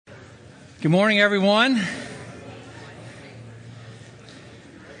Good morning, everyone.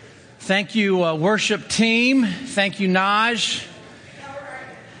 Thank you, worship team. Thank you, Naj.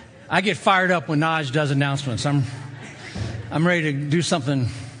 I get fired up when Naj does announcements. I'm ready to do something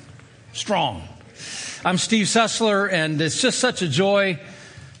strong. I'm Steve Sessler, and it's just such a joy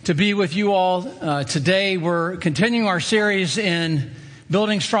to be with you all today. We're continuing our series in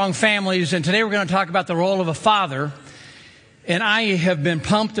building strong families, and today we're going to talk about the role of a father. And I have been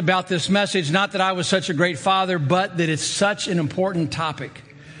pumped about this message, not that I was such a great father, but that it's such an important topic.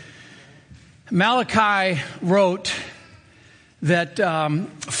 Malachi wrote that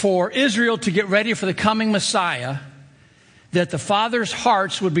for Israel to get ready for the coming Messiah, that the fathers'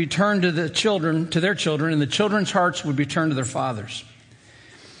 hearts would be turned to their children, and the children's hearts would be turned to their fathers.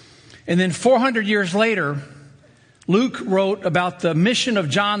 And then 400 years later, Luke wrote about the mission of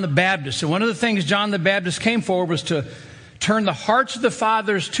John the Baptist. And one of the things John the Baptist came for was to turn the hearts of the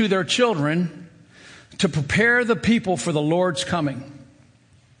fathers to their children to prepare the people for the Lord's coming.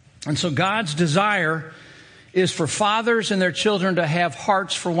 And so God's desire is for fathers and their children to have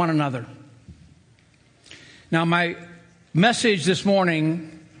hearts for one another. Now, my message this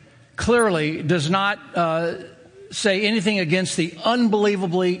morning clearly does not say anything against the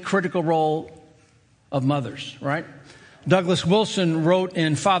unbelievably critical role of mothers, right? Douglas Wilson wrote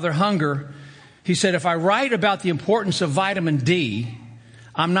in Father Hunger, he said, if I write about the importance of vitamin D,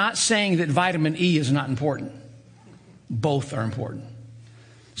 I'm not saying that vitamin E is not important. Both are important.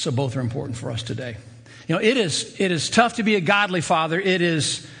 So both are important for us today. You know, it is tough to be a godly father. It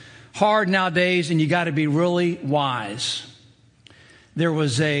is hard nowadays, and you got to be really wise. There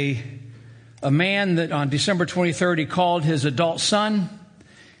was a man that on December 23rd, he called his adult son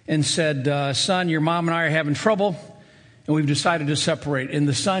and said, son, your mom and I are having trouble, and we've decided to separate. And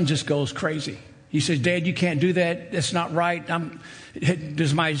the son just goes crazy. He says, Dad, you can't do that. That's not right.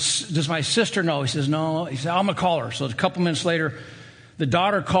 Does my sister know? He says, no. He said, I'm going to call her. So a couple minutes later, the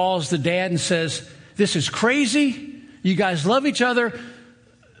daughter calls the dad and says, this is crazy. You guys love each other.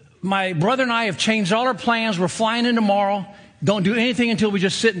 My brother and I have changed all our plans. We're flying in tomorrow. Don't do anything until we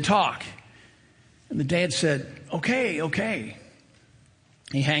just sit and talk. And the dad said, okay.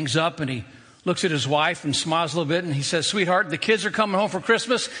 He hangs up and he looks at his wife and smiles a little bit, and he says, sweetheart, the kids are coming home for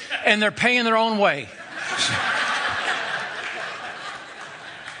Christmas, and they're paying their own way.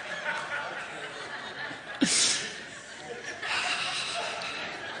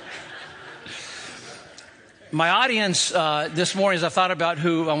 My audience this morning, as I thought about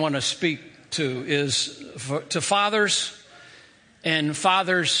who I want to speak to, is to fathers and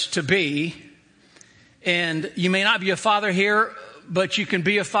fathers-to-be. And you may not be a father here, but you can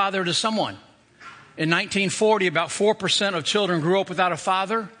be a father to someone. In 1940, about 4% of children grew up without a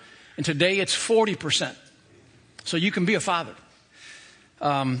father, and today it's 40%. So you can be a father.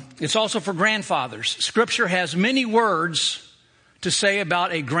 It's also for grandfathers. Scripture has many words to say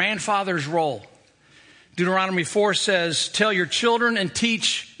about a grandfather's role. Deuteronomy 4 says, tell your children and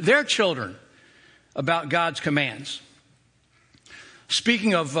teach their children about God's commands.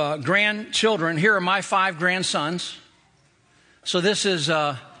 Speaking of grandchildren, here are my 5 grandsons. So this is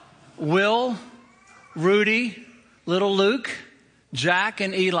Will, Rudy, little Luke, Jack,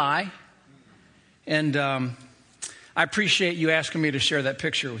 and Eli. And I appreciate you asking me to share that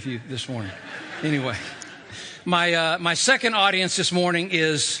picture with you this morning. Anyway, my second audience this morning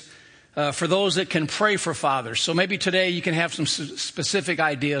is for those that can pray for fathers. So maybe today you can have some specific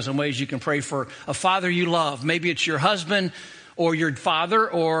ideas on ways you can pray for a father you love. Maybe it's your husband or your father,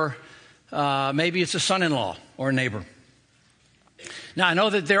 or maybe it's a son-in-law or a neighbor. Now, I know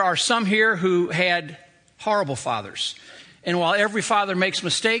that there are some here who had horrible fathers. And while every father makes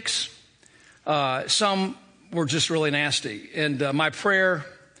mistakes, some were just really nasty. And my prayer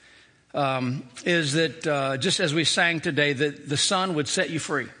is that just as we sang today, that the Son would set you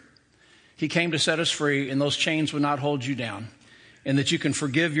free. He came to set us free, and those chains would not hold you down. And that you can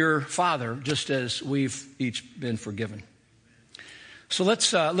forgive your father just as we've each been forgiven. So let's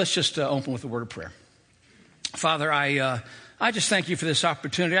just open with a word of prayer. Father, I just thank you for this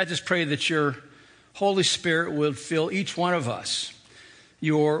opportunity. I just pray that your Holy Spirit will fill each one of us.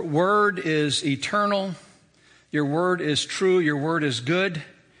 Your word is eternal. Your word is true. Your word is good.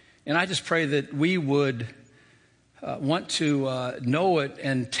 And I just pray that we would want to know it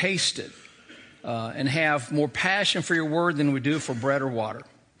and taste it and have more passion for your word than we do for bread or water.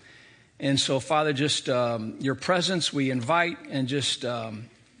 And so, Father, just your presence we invite, and just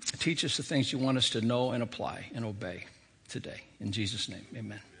teach us the things you want us to know and apply and obey today. In Jesus' name,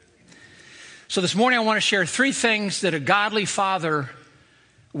 amen. So this morning I want to share 3 things that a godly father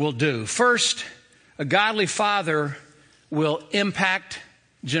will do. First, a godly father will impact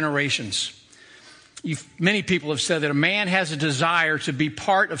generations. Many people have said that a man has a desire to be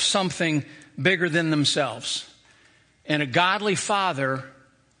part of something bigger than themselves. And a godly father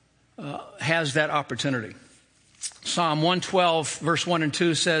has that opportunity. Psalm 112, verse 1 and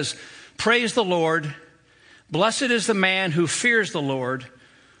 2 says, "Praise the Lord. Blessed is the man who fears the Lord,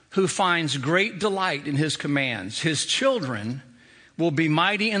 who finds great delight in his commands. His children will be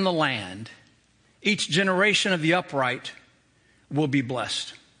mighty in the land. Each generation of the upright will be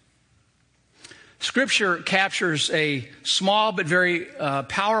blessed." Scripture captures a small but very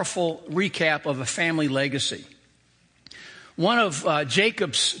powerful recap of a family legacy. One of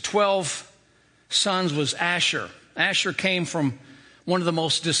Jacob's 12 sons was Asher. Asher came from one of the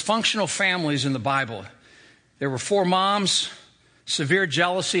most dysfunctional families in the Bible. There were 4 moms, severe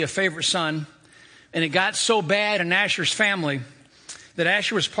jealousy, a favorite son, and it got so bad in Asher's family that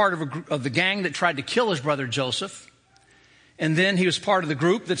Asher was part of the gang that tried to kill his brother Joseph, and then he was part of the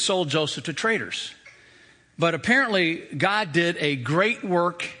group that sold Joseph to traders. But apparently, God did a great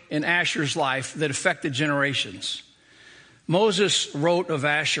work in Asher's life that affected generations. Moses wrote of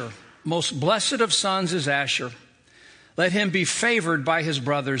Asher, "Most blessed of sons is Asher. Let him be favored by his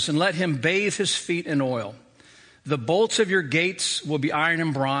brothers, and let him bathe his feet in oil. The bolts of your gates will be iron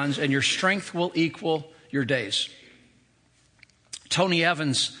and bronze, and your strength will equal your days." Tony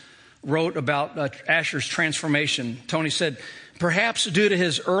Evans wrote about Asher's transformation. Tony said, "Perhaps due to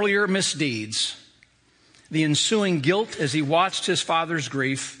his earlier misdeeds, the ensuing guilt as he watched his father's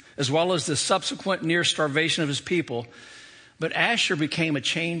grief, as well as the subsequent near starvation of his people, but Asher became a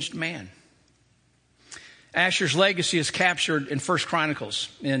changed man." Asher's legacy is captured in 1 Chronicles.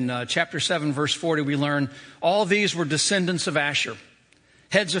 In chapter 7, verse 40, we learn, "All these were descendants of Asher,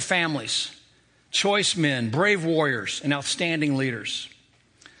 heads of families, choice men, brave warriors, and outstanding leaders.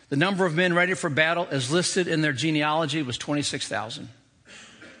 The number of men ready for battle as listed in their genealogy was 26,000.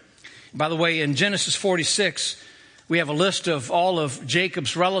 By the way, in Genesis 46, we have a list of all of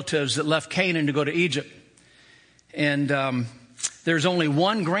Jacob's relatives that left Canaan to go to Egypt. And there's only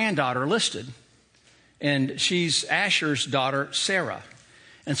one granddaughter listed, and she's Asher's daughter, Sarah.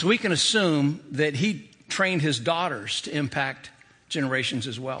 And so we can assume that he trained his daughters to impact generations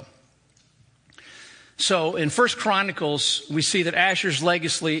as well. So in 1 Chronicles, we see that Asher's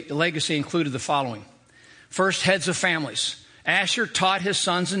legacy included the following. First, heads of families. Asher taught his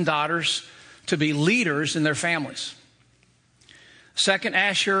sons and daughters to be leaders in their families. Second,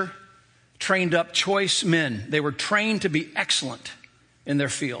 Asher trained up choice men. They were trained to be excellent in their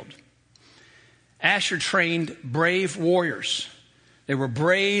field. Asher trained brave warriors. They were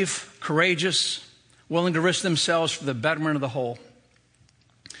brave, courageous, willing to risk themselves for the betterment of the whole.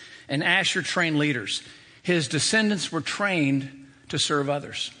 And Asher trained leaders. His descendants were trained to serve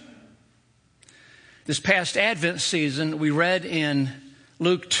others. This past Advent season, we read in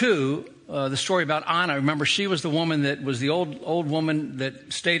Luke 2 the story about Anna. Remember, she was the woman that was the old woman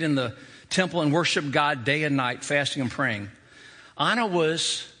that stayed in the temple and worshiped God day and night, fasting and praying. Anna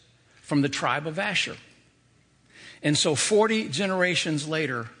was from the tribe of Asher. And so 40 generations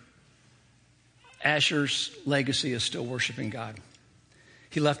later, Asher's legacy is still worshiping God.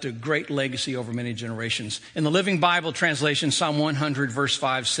 He left a great legacy over many generations. In the Living Bible translation, Psalm 100 verse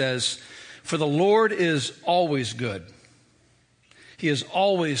 5 says, "For the Lord is always good. He is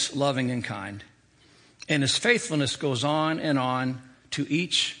always loving and kind, and his faithfulness goes on and on to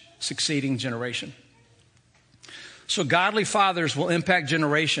each succeeding generation." So godly fathers will impact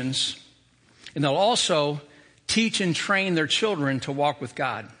generations, and they'll also teach and train their children to walk with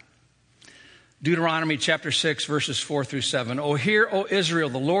God. Deuteronomy chapter 6, verses 4 through 7. "O hear, O Israel,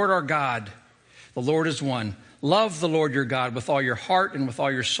 the Lord our God, the Lord is one. Love the Lord your God with all your heart and with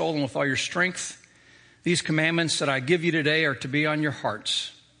all your soul and with all your strength. These commandments that I give you today are to be on your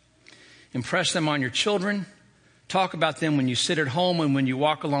hearts. Impress them on your children. Talk about them when you sit at home and when you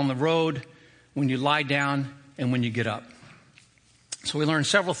walk along the road, when you lie down and when you get up." So we learn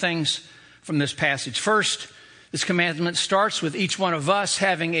several things from this passage. First, this commandment starts with each one of us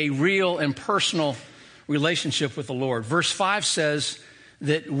having a real and personal relationship with the Lord. Verse 5 says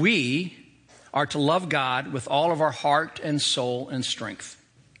that we are to love God with all of our heart and soul and strength.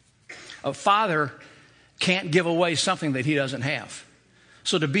 A father can't give away something that he doesn't have.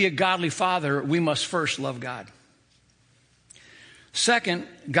 So to be a godly father, we must first love God. Second,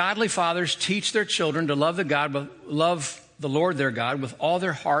 godly fathers teach their children to love the Lord their God with all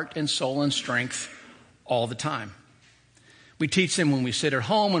their heart and soul and strength all the time. We teach them when we sit at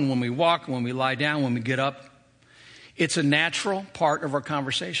home and when we walk, when we lie down, when we get up. It's a natural part of our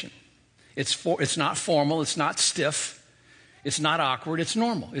conversation. It's not formal. It's not stiff. It's not awkward. It's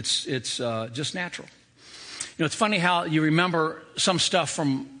normal. It's just natural. It's funny how you remember some stuff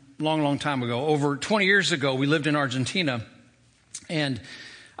from a long, long time ago. Over 20 years ago, we lived in Argentina, and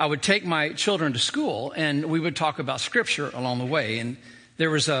I would take my children to school, and we would talk about Scripture along the way. And there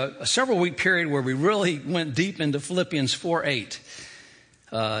was a several-week period where we really went deep into Philippians 4:8.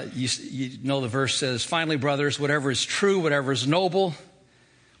 You know the verse says, "Finally, brothers, whatever is true, whatever is noble,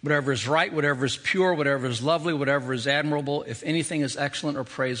 whatever is right, whatever is pure, whatever is lovely, whatever is admirable, if anything is excellent or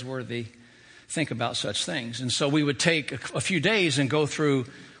praiseworthy, think about such things." And so we would take a few days and go through,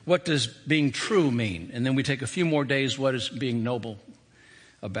 what does being true mean? And then we take a few more days, what is being noble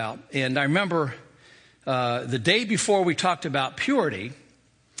about? And I remember the day before we talked about purity,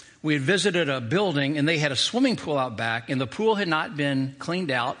 we had visited a building and they had a swimming pool out back, and the pool had not been cleaned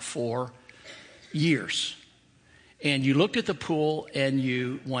out for years. And you looked at the pool and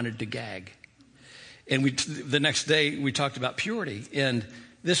you wanted to gag. And the next day we talked about purity. And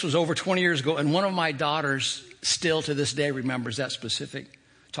this was over 20 years ago. And one of my daughters still to this day remembers that specific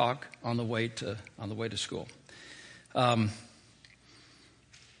talk on the way to school.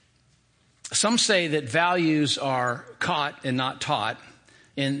 Some say that values are caught and not taught.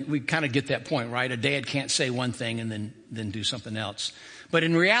 And we kind of get that point, right? A dad can't say one thing and then do something else. But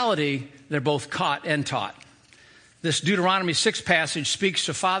in reality, they're both caught and taught. This Deuteronomy 6 passage speaks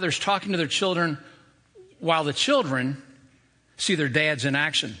to fathers talking to their children while the children see their dads in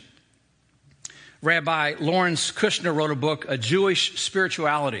action. Rabbi Lawrence Kushner wrote a book, A Jewish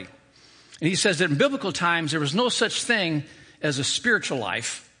Spirituality. And he says that in biblical times, there was no such thing as a spiritual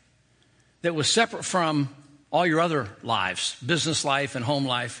life that was separate from all your other lives, business life and home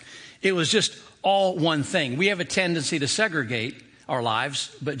life. It was just all one thing. We have a tendency to segregate our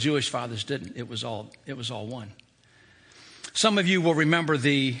lives, but Jewish fathers didn't. It was all one. Some of you will remember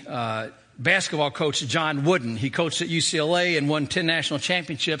the basketball coach, John Wooden. He coached at UCLA and won 10 national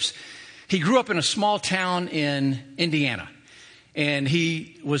championships. He grew up in a small town in Indiana, and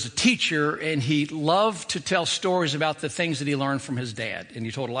he was a teacher, and he loved to tell stories about the things that he learned from his dad. And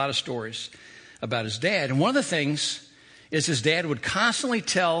he told a lot of stories about his dad. And one of the things is his dad would constantly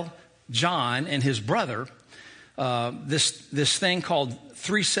tell John and his brother this thing called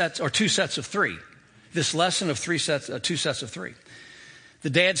two sets of three. This lesson of two sets of three. The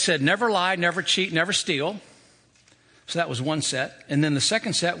dad said, never lie, never cheat, never steal. So that was one set. And then the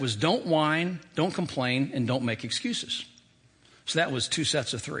second set was don't whine, don't complain, and don't make excuses. So that was 2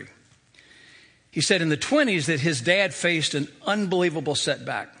 sets of 3. He said in the 20s that his dad faced an unbelievable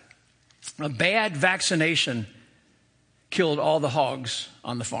setback. A bad vaccination killed all the hogs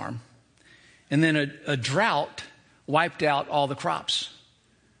on the farm. And then a drought wiped out all the crops.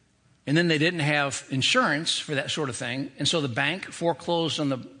 And then they didn't have insurance for that sort of thing. And so the bank foreclosed on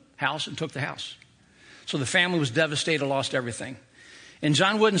the house and took the house. So the family was devastated, lost everything. And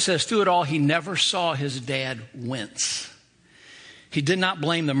John Wooden says through it all, he never saw his dad wince. He did not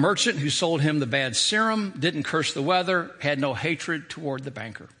blame the merchant who sold him the bad serum, didn't curse the weather, had no hatred toward the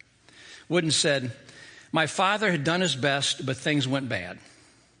banker. Wooden said, my father had done his best, but things went bad.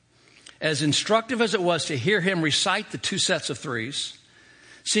 As instructive as it was to hear him recite the 2 sets of 3s,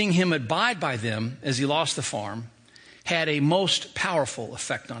 seeing him abide by them as he lost the farm had a most powerful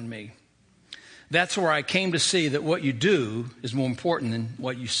effect on me. That's where I came to see that what you do is more important than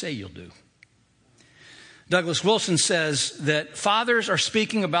what you say you'll do. Douglas Wilson says that fathers are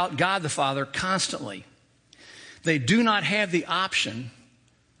speaking about God the Father constantly. They do not have the option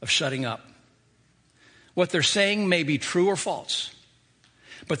of shutting up. What they're saying may be true or false,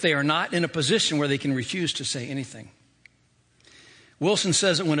 but they are not in a position where they can refuse to say anything. Wilson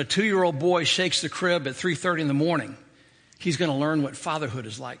says that when a 2-year-old boy shakes the crib at 3:30 in the morning, he's going to learn what fatherhood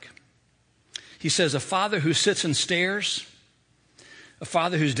is like. He says a father who sits and stares, a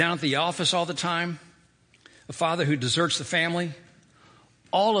father who's down at the office all the time, a father who deserts the family,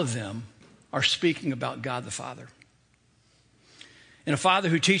 all of them are speaking about God the Father. And a father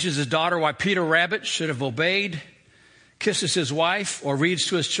who teaches his daughter why Peter Rabbit should have obeyed, kisses his wife, or reads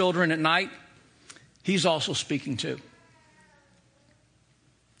to his children at night, he's also speaking too.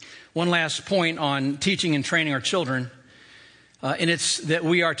 One last point on teaching and training our children, and it's that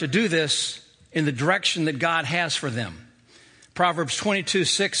we are to do this in the direction that God has for them. Proverbs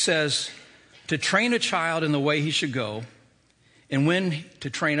 22:6 says, to train a child in the way he should go, to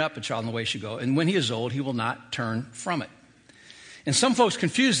train up a child in the way he should go, and when he is old, he will not turn from it. And some folks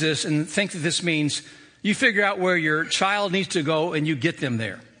confuse this and think that this means you figure out where your child needs to go and you get them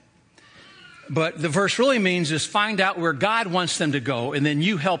there. But the verse really means is find out where God wants them to go, and then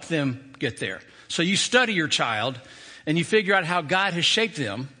you help them get there. So you study your child, and you figure out how God has shaped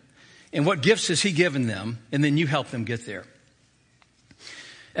them, and what gifts has he given them, and then you help them get there.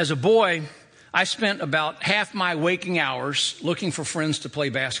 As a boy, I spent about half my waking hours looking for friends to play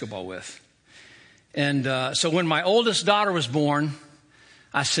basketball with. And so when my oldest daughter was born,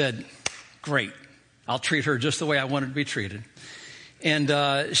 I said, great, I'll treat her just the way I wanted to be treated.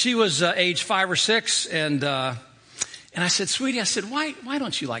 And she was age 5 or 6, and I said, sweetie, I said, why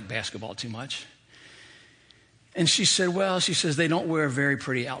don't you like basketball too much? And she said, well, she says, they don't wear very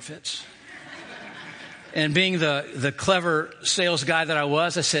pretty outfits. And being the clever sales guy that I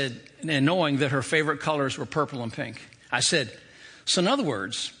was, I said, and knowing that her favorite colors were purple and pink, I said, so in other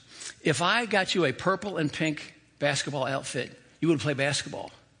words, if I got you a purple and pink basketball outfit, you would play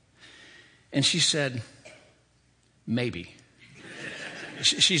basketball. And she said, maybe.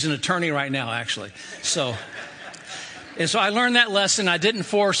 She's an attorney right now, actually. So I learned that lesson. I didn't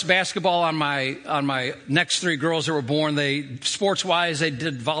force basketball on my next 3 girls that were born. Sports-wise, they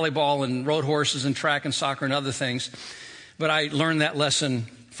did volleyball and rode horses and track and soccer and other things. But I learned that lesson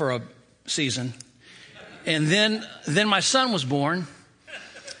for a season. And then my son was born,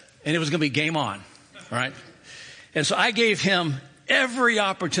 and it was going to be game on, right? And so I gave him every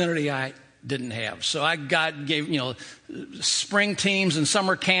opportunity I didn't have. So I gave spring teams and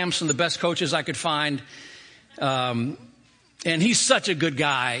summer camps and the best coaches I could find. And he's such a good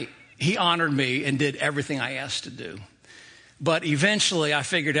guy. He honored me and did everything I asked to do. But eventually I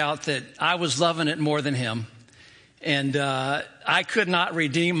figured out that I was loving it more than him. And I could not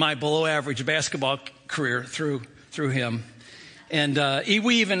redeem my below average basketball career through him. And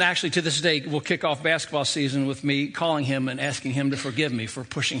we even actually to this day will kick off basketball season with me calling him and asking him to forgive me for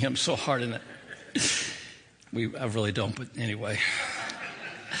pushing him so hard in it. I really don't, but anyway.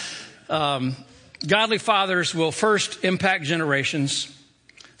 Godly fathers will first impact generations.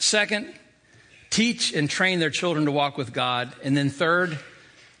 Second, teach and train their children to walk with God. And then third,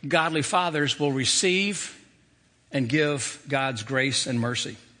 godly fathers will receive and give God's grace and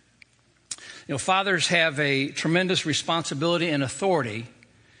mercy. Fathers have a tremendous responsibility and authority,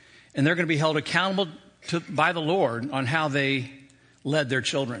 and they're going to be held accountable by the Lord on how they led their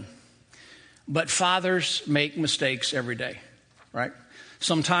children. But fathers make mistakes every day, right?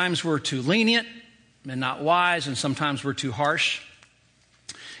 Sometimes we're too lenient and not wise, and sometimes we're too harsh.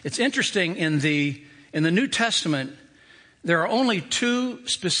 It's interesting, in the New Testament, there are only 2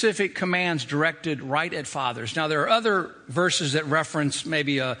 specific commands directed right at fathers. Now, there are other verses that reference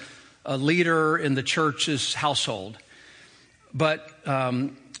maybe a leader in the church's household. But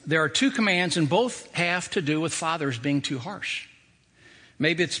there are 2 commands, and both have to do with fathers being too harsh.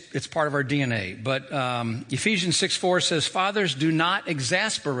 Maybe it's part of our DNA. But Ephesians 6:4 says, fathers, do not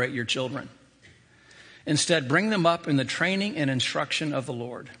exasperate your children. Instead, bring them up in the training and instruction of the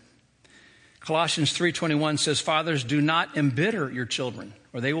Lord. Colossians 3:21 says, fathers, do not embitter your children,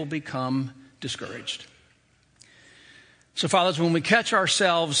 or they will become discouraged. So, fathers, when we catch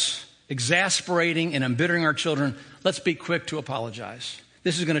ourselves exasperating and embittering our children, let's be quick to apologize.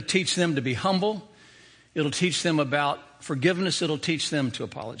 This is going to teach them to be humble. It'll teach them about forgiveness. It'll teach them to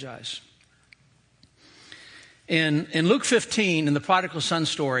apologize. In Luke 15, in the prodigal son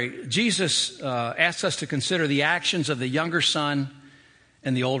story, Jesus asks us to consider the actions of the younger son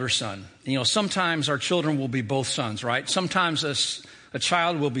and the older son. Sometimes our children will be both sons, right? Sometimes a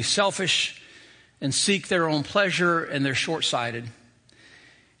child will be selfish and seek their own pleasure, and they're short-sighted.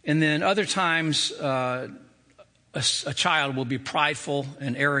 And then other times, a child will be prideful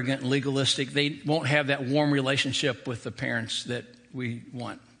and arrogant and legalistic. They won't have that warm relationship with the parents that we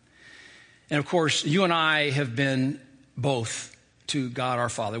want. And of course, you and I have been both to God our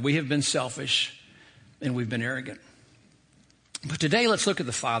Father. We have been selfish and we've been arrogant. But today, let's look at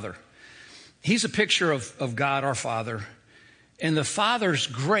the Father. He's a picture of God our Father. And the Father's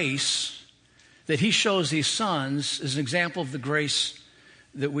grace that he shows these sons is an example of the grace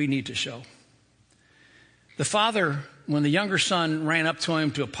that we need to show. The father, when the younger son ran up to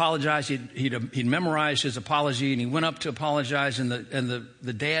him to apologize, he'd memorized his apology, and he went up to apologize, and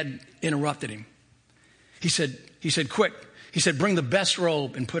the dad interrupted him. He said, quick. He said, bring the best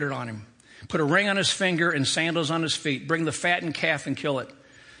robe and put it on him. Put a ring on his finger and sandals on his feet. Bring the fattened calf and kill it.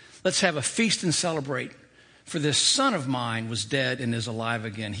 Let's have a feast and celebrate. For this son of mine was dead and is alive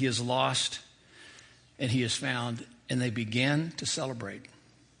again. He is lost and he is found. And they began to celebrate.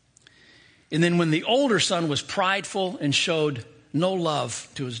 And then when the older son was prideful and showed no love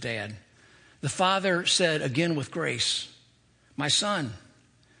to his dad, the father said again with grace, my son,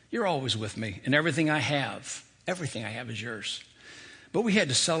 you're always with me, and everything I have is yours. But we had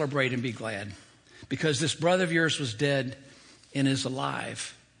to celebrate and be glad because this brother of yours was dead and is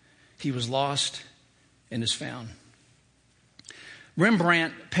alive. He was lost and is found.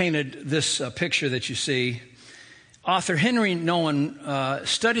 Rembrandt painted this picture that you see. Author Henry Nouwen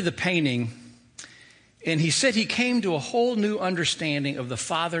studied the painting And he said he came to a whole new understanding of the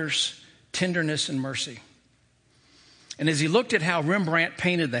Father's tenderness and mercy. And as he looked at how Rembrandt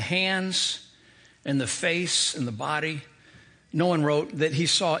painted the hands and the face and the body, Nolan wrote that he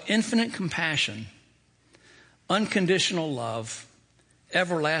saw infinite compassion, unconditional love,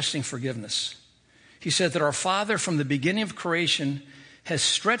 everlasting forgiveness. He said that our Father from the beginning of creation has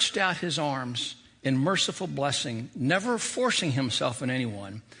stretched out his arms in merciful blessing, never forcing himself on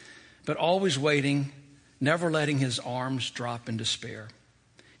anyone, but always waiting, never letting his arms drop in despair.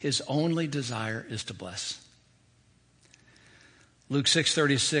 His only desire is to bless. Luke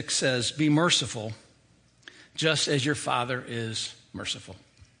 6:36 says, "Be merciful, just as your Father is merciful."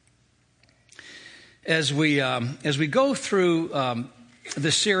 As we go through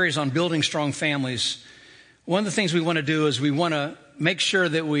this series on building strong families, one of the things we want to do is we want to make sure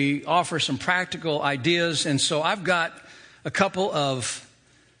that we offer some practical ideas. And so I've got a couple of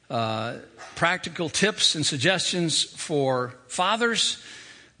practical tips and suggestions for fathers,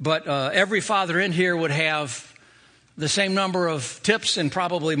 but every father in here would have the same number of tips, and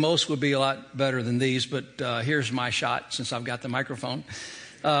probably most would be a lot better than these, but here's my shot since I've got the microphone.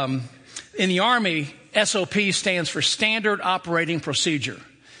 In the Army, SOP stands for Standard Operating Procedure.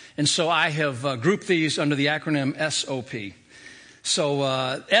 And so I have grouped these under the acronym SOP. So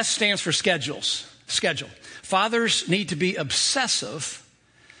S stands for schedule. Fathers need to be obsessive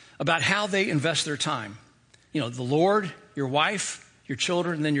about how they invest their time. You know, the Lord, your wife, your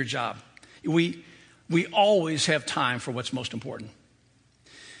children, and then your job. We always have time for what's most important.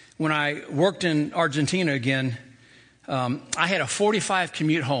 When I worked in Argentina again, I had a 45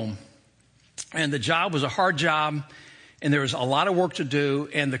 commute home. And the job was a hard job, and there was a lot of work to do.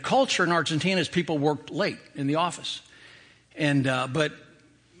 And the culture in Argentina is people worked late in the office. And but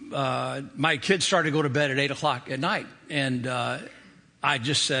my kids started to go to bed at 8 o'clock at night. And I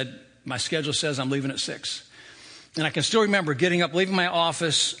just said, my schedule says I'm leaving at 6. And I can still remember getting up, leaving my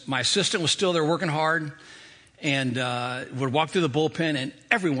office. My assistant was still there working hard, and would walk through the bullpen, and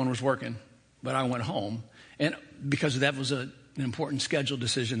everyone was working. But I went home, and because that was an important schedule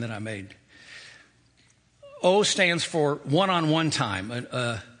decision that I made. O stands for one-on-one time.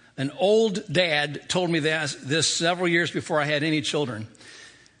 An old dad told me this several years before I had any children.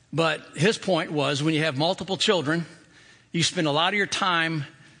 But his point was, when you have multiple children, you spend a lot of your time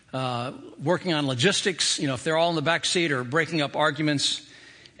working on logistics, you know, if they're all in the back seat, or breaking up arguments,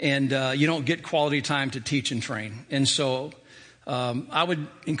 and you don't get quality time to teach and train. And so I would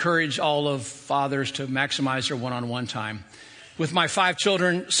encourage all of fathers to maximize their one-on-one time. With my 5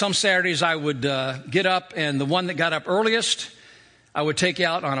 children, some Saturdays I would get up, and the one that got up earliest, I would take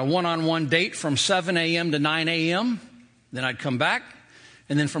out on a one-on-one date from 7 a.m. to 9 a.m. Then I'd come back,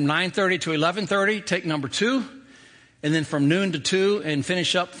 and then from 9:30 to 11:30, take number 2. And then from noon to 2, and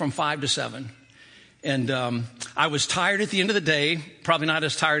finish up from 5 to 7. And I was tired at the end of the day, probably not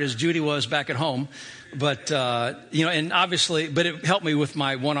as tired as Judy was back at home. But, and obviously, but it helped me with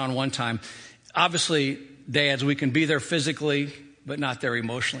my one-on-one time. Obviously, dads, we can be there physically, but not there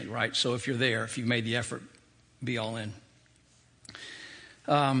emotionally, right? So if you're there, if you've made the effort, be all in.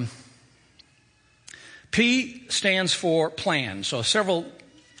 P stands for plan. So several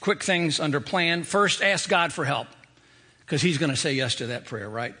quick things under plan. First, ask God for help, because he's going to say yes to that prayer,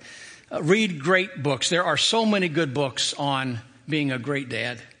 right? Read great books. There are so many good books on being a great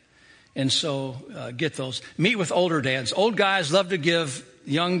dad. And so get those. Meet with older dads. Old guys love to give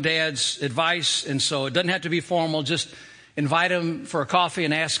young dads advice. And so it doesn't have to be formal. Just invite them for a coffee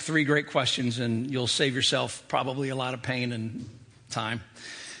and ask 3 great questions, and you'll save yourself probably a lot of pain and time.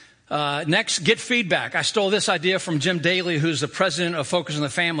 Next, get feedback. I stole this idea from Jim Daly, who's the president of Focus on the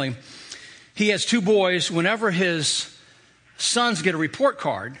Family. He has 2 boys. Whenever his sons get a report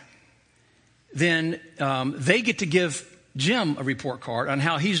card, then they get to give Jim a report card on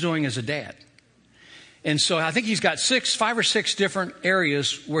how he's doing as a dad. And so I think he's got 5 or 6 different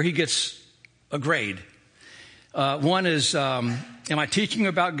areas where he gets a grade. One is, am I teaching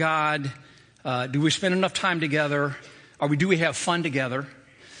about God? Do we spend enough time together? Do we have fun together?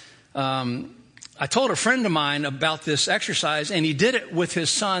 I told a friend of mine about this exercise, and he did it with his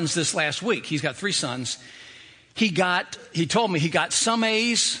sons this last week. He's got 3 sons. He told me he got some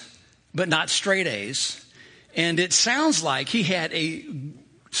A's, but not straight A's. And it sounds like he had a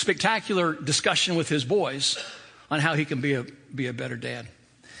spectacular discussion with his boys on how he can be a better dad.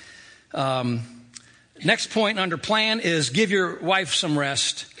 Next point under plan is give your wife some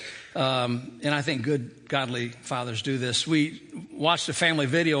rest. And I think good, godly fathers do this. We watched a family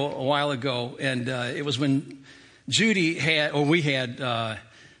video a while ago, and it was when we had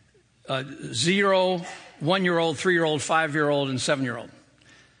 0, 1-year-old, 3-year-old, 5-year-old, and 7-year-old.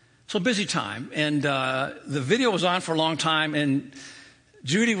 So busy time. And the video was on for a long time, and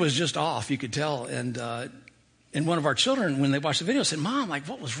Judy was just off, you could tell. And one of our children, when they watched the video, said, Mom, like,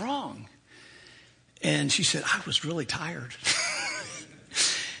 what was wrong? And she said, I was really tired.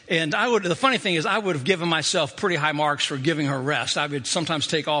 And the funny thing is, I would have given myself pretty high marks for giving her rest. I would sometimes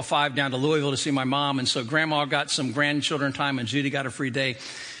take all 5 down to Louisville to see my mom. And so Grandma got some grandchildren time and Judy got a free day.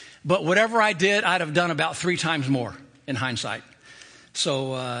 But whatever I did, I'd have done about 3 times more in hindsight.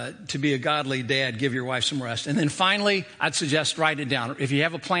 So to be a godly dad, give your wife some rest. And then finally, I'd suggest write it down. If you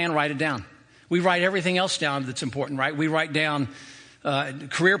have a plan, write it down. We write everything else down that's important, right? We write down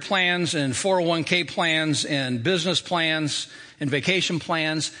career plans and 401k plans and business plans and vacation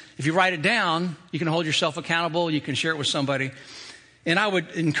plans. If you write it down, you can hold yourself accountable. You can share it with somebody. And I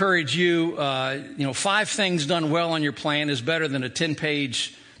would encourage you, 5 things done well on your plan is better than a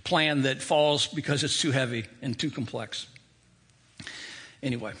 10-page plan that falls because it's too heavy and too complex.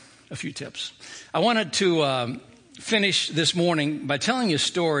 Anyway, a few tips. I wanted to finish this morning by telling you a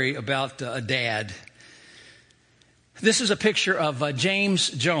story about a dad. This is a picture of James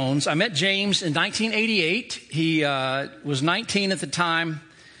Jones. I met James in 1988. He was 19 at the time,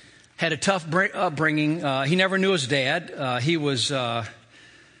 had a tough upbringing. He never knew his dad. He was in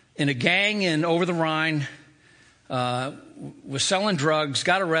a gang in Over the Rhine, was selling drugs,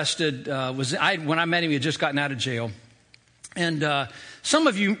 got arrested. When I met him, he had just gotten out of jail. And some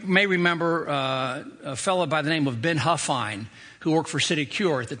of you may remember a fellow by the name of Ben Huffine, who worked for City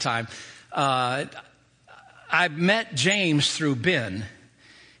Cure at the time. I met James through Ben,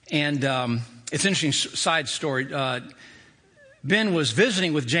 and it's an interesting side story. Ben was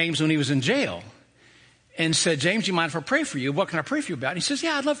visiting with James when he was in jail and said, James, do you mind if I pray for you? What can I pray for you about? And he says,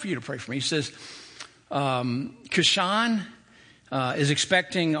 yeah, I'd love for you to pray for me. He says, Kashan is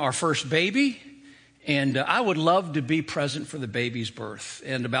expecting our first baby, and I would love to be present for the baby's birth.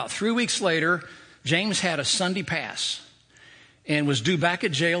 And about 3 weeks later, James had a Sunday pass and was due back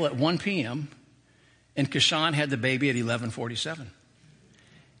at jail at 1 p.m., and Kashan had the baby at 11:47.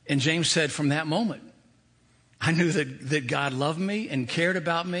 And James said, from that moment, I knew that God loved me and cared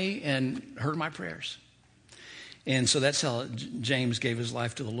about me and heard my prayers. And so that's how James gave his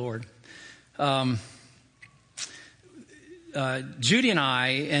life to the Lord. Judy and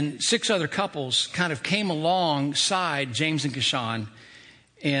I and 6 other couples kind of came alongside James and Kashan,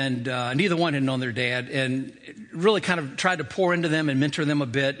 and neither one had known their dad, and really kind of tried to pour into them and mentor them a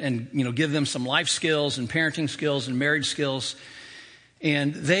bit and, give them some life skills and parenting skills and marriage skills.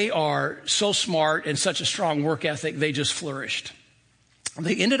 And they are so smart and such a strong work ethic, they just flourished.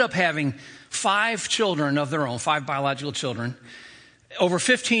 They ended up having 5 children of their own, 5 biological children. Over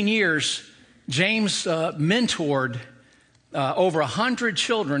 15 years, James mentored over 100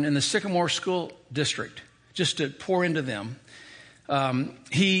 children in the Sycamore School District just to pour into them.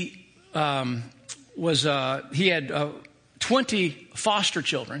 He had 20 foster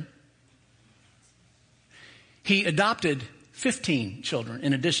children. He adopted 15 children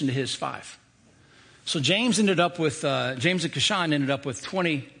in addition to his 5. So James and Kashan ended up with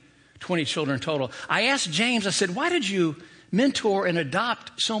 20 children total. I asked James, I said, why did you mentor and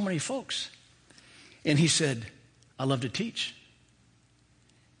adopt so many folks? And he said, I love to teach.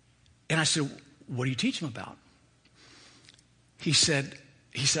 And I said, what do you teach them about? He said,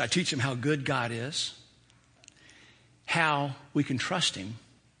 I teach them how good God is, how we can trust him.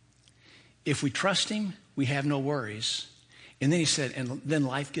 If we trust him, we have no worries. And then he said, and then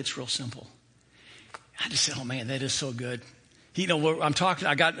life gets real simple. I just said, oh man, that is so good.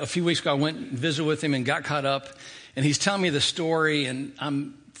 I got a few weeks ago, I went and visited with him and got caught up, and he's telling me the story, and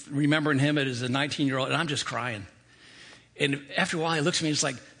I'm remembering him as a 19-year-old, and I'm just crying. And after a while, he looks at me and he's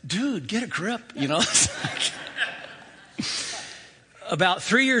like, dude, get a grip, About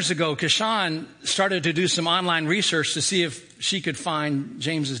 3 years ago, Kashan started to do some online research to see if she could find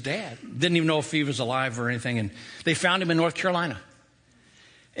James's dad. Didn't even know if he was alive or anything. And they found him in North Carolina.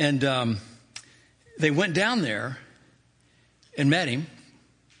 And they went down there and met him.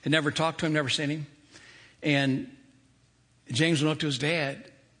 Had never talked to him, never seen him. And James went up to his dad,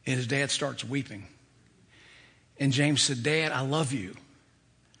 and his dad starts weeping. And James said, Dad, I love you.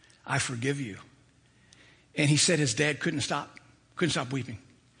 I forgive you. And he said his dad couldn't stop weeping.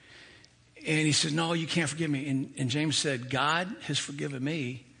 And he said, no, you can't forgive me. And James said, God has forgiven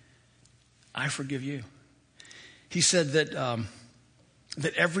me. I forgive you. He said that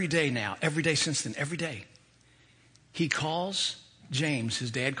every day since then, every day, he calls James, his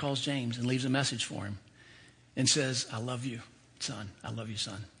dad calls James and leaves a message for him and says, I love you, son. I love you,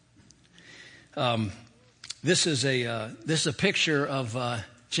 son. This is a picture of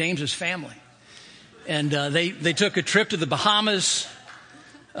James's family. And they took a trip to the Bahamas.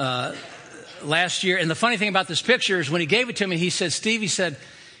 last year. And the funny thing about this picture is when he gave it to me, he said, Steve, he said,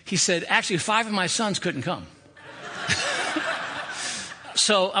 actually 5 of my sons couldn't come.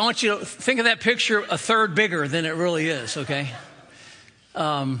 So I want you to think of that picture a third bigger than it really is, okay?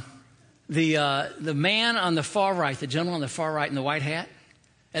 The man on the far right, the gentleman on the far right in the white hat,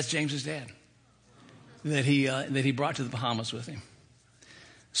 that's James's dad that he brought to the Bahamas with him.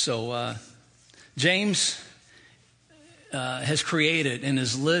 So James has created and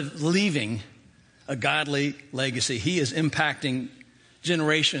is leaving a godly legacy. He is impacting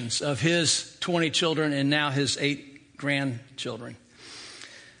generations of his 20 children and now his 8 grandchildren.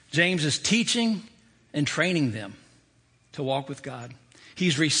 James is teaching and training them to walk with God.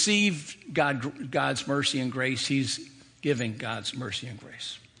 He's received God's mercy and grace. He's giving God's mercy and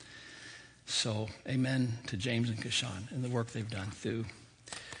grace. So, amen to James and Kashan and the work they've done through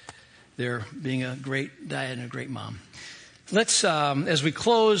their being a great dad and a great mom. Let's, as we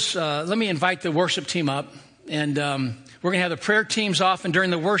close, let me invite the worship team up. And we're going to have the prayer teams off. And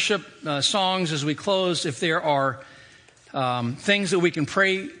during the worship songs, as we close, if there are things that we can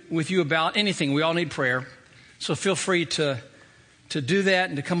pray with you about, anything, we all need prayer. So feel free to do that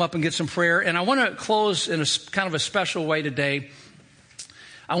and to come up and get some prayer. And I want to close in a kind of a special way today.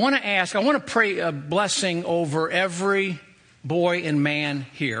 I want to pray a blessing over every boy and man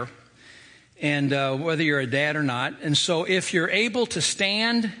here. And whether you're a dad or not. And so if you're able to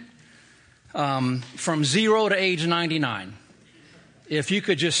stand from 0 to age 99, if you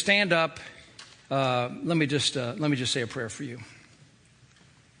could just stand up, let me just say a prayer for you.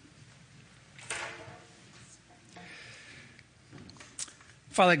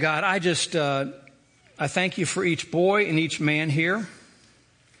 Father God, I thank you for each boy and each man here.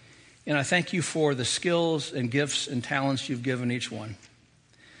 And I thank you for the skills and gifts and talents you've given each one.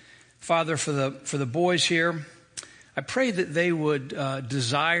 Father, for the boys here, I pray that they would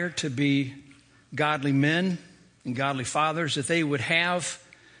desire to be godly men and godly fathers, that they would have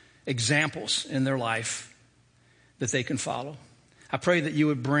examples in their life that they can follow. I pray that you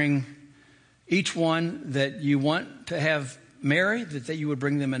would bring each one that you want to have married, that you would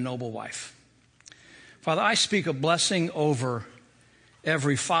bring them a noble wife. Father, I speak a blessing over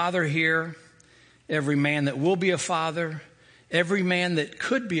every father here, every man that will be a father, every man that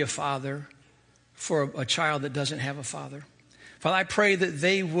could be a father for a child that doesn't have a father. Father, I pray that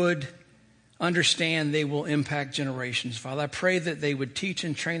they would understand they will impact generations. Father, I pray that they would teach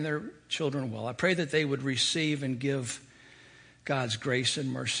and train their children well. I pray that they would receive and give God's grace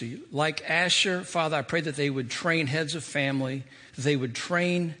and mercy. Like Asher, Father, I pray that they would train heads of family, that they would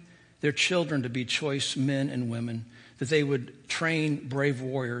train their children to be choice men and women, that they would train brave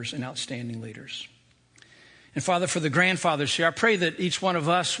warriors and outstanding leaders. And Father, for the grandfathers here, I pray that each one of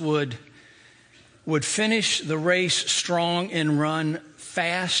us would finish the race strong and run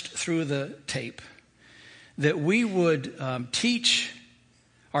fast through the tape. That we would teach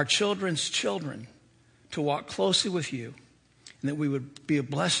our children's children to walk closely with you, and that we would be a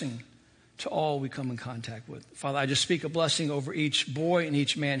blessing to all we come in contact with. Father, I just speak a blessing over each boy and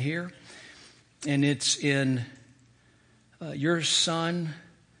each man here, and it's in your Son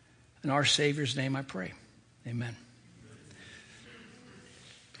and our Savior's name I pray. Amen.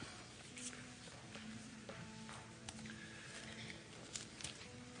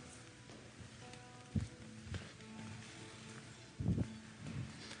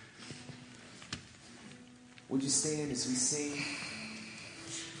 Would you stand as we sing?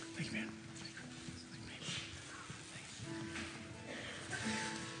 Thank you, man.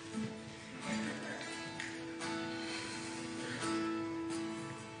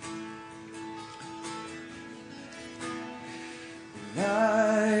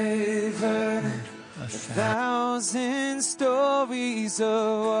 I've heard 1,000 stories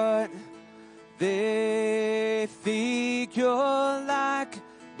of what they think you're like,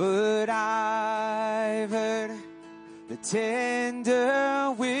 but I've heard the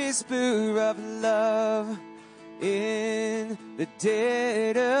tender whisper of love in the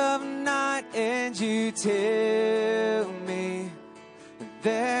dead of night, and you tell me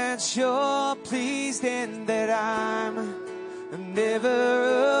that you're pleased and that I'm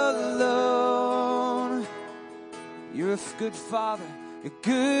never alone. You're a good father, a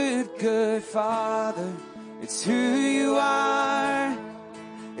good, good father. It's who you are.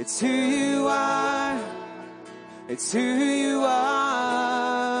 It's who you are. It's who you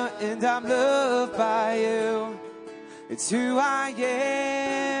are. And I'm loved by you. It's who I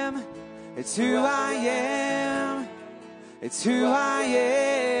am. It's who I am. It's who I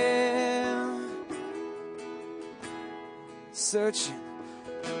am. Searching,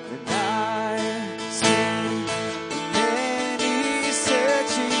 and I see many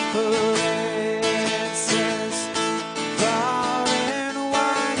searching.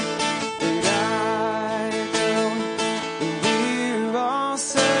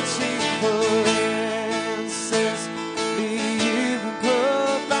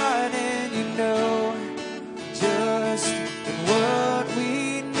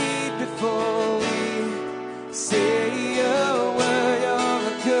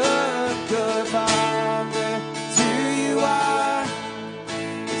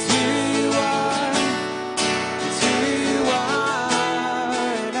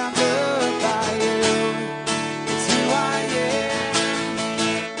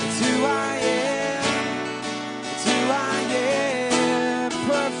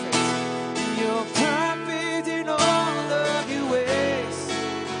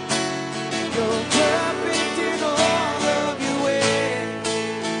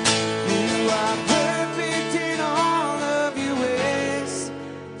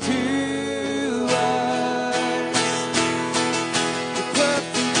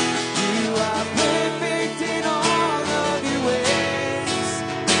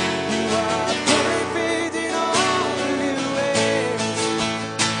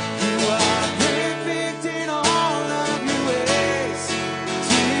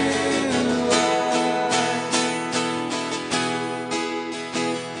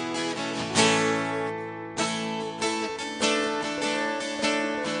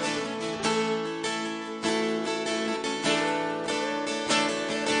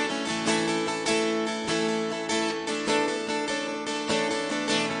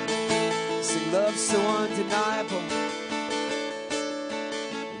 so undeniable.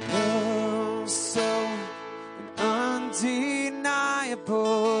 Love so undeniable.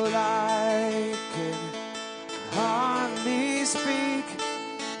 I can hardly speak.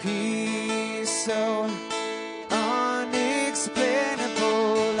 Peace so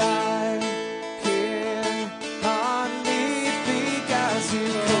unexplainable. I can hardly think as you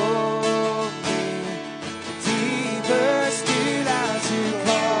call me. Deeper still as you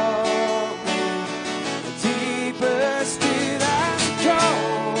call me. Deeper still as you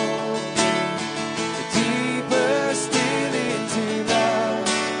call me. Deeper still into love.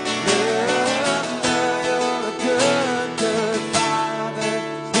 Love, you're a good, good Father.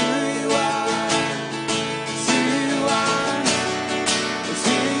 Who you are, it's who you are, it's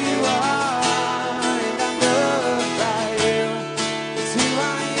who you are, and I'm loved by you. It's who I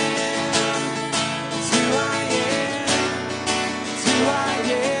am, it's who I am, it's who I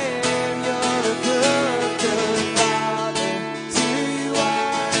am. You're a good, good Father. It's who you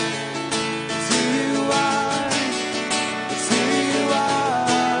are, it's who you are, it's who you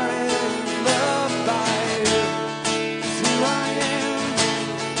are, and I'm loved by you. It's who I am,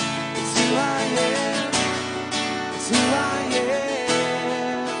 it's who I am, it's who I am.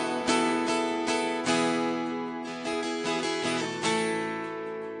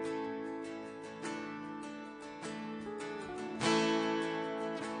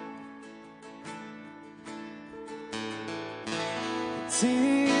 It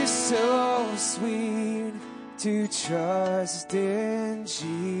is so sweet to trust in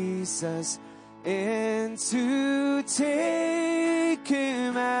Jesus and to take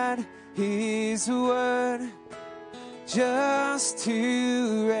him at his word, just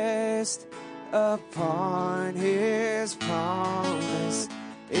to rest upon his promise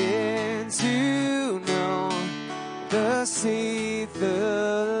and to know thus saith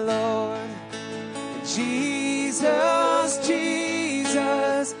the Lord. Jesus,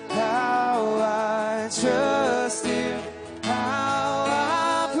 Jesus, how I trust him, how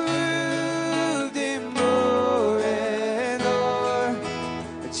I proved him more and more.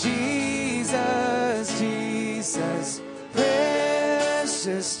 Jesus, Jesus,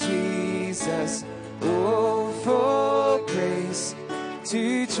 precious Jesus, oh, for grace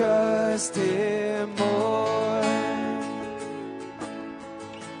to trust him more.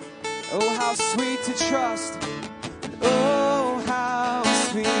 Oh, how sweet to trust. Oh, how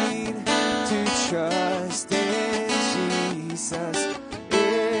sweet to trust in Jesus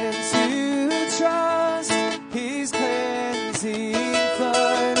and to trust his cleansing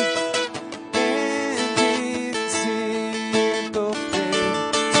flood and in simple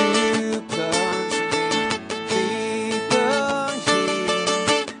faith to plunge me beneath the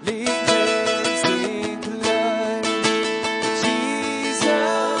healing cleansing blood.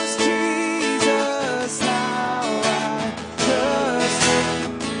 Jesus, Jesus, how I trust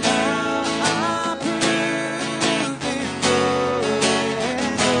him, how I prove it more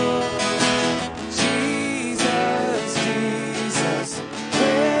and more. Jesus, Jesus,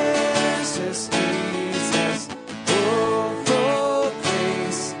 precious Jesus, oh, for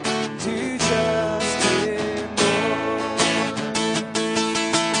grace to trust him more.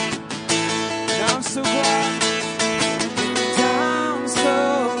 And I'm so glad, I'm so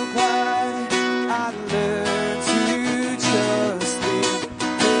glad I learned to trust him.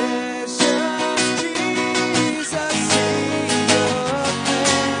 Precious Jesus, Savior of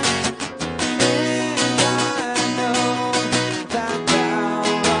man, and I know that thou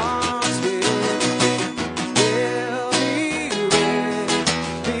art with me, will be with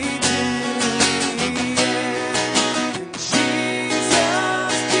me to the end.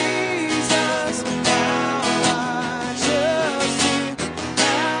 Jesus, Jesus, how I trust you,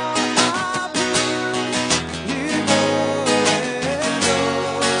 how I prove you more and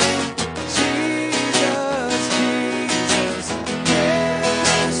more. Jesus, Jesus,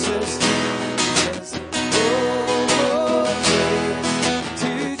 precious Jesus, oh, for grace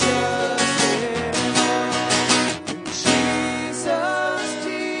to trust him more. Jesus,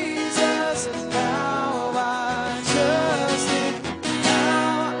 Jesus, how I trust him,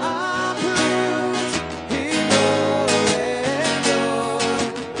 how I prove him more and more.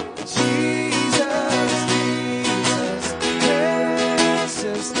 Jesus, Jesus,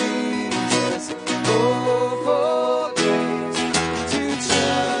 precious Jesus, oh, for grace to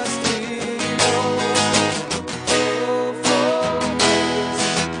trust him more. Oh, for grace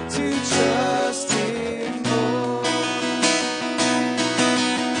to trust him more.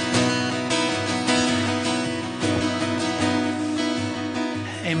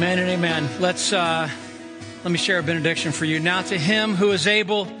 Amen and amen. Let me share a benediction for you. Now to him who is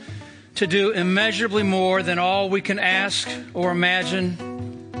able to do immeasurably more than all we can ask or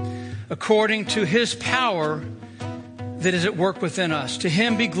imagine, according to his power that is at work within us. To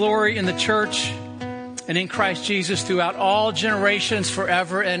him be glory in the church and in Christ Jesus throughout all generations,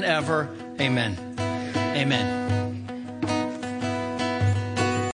 forever and ever. Amen. Amen.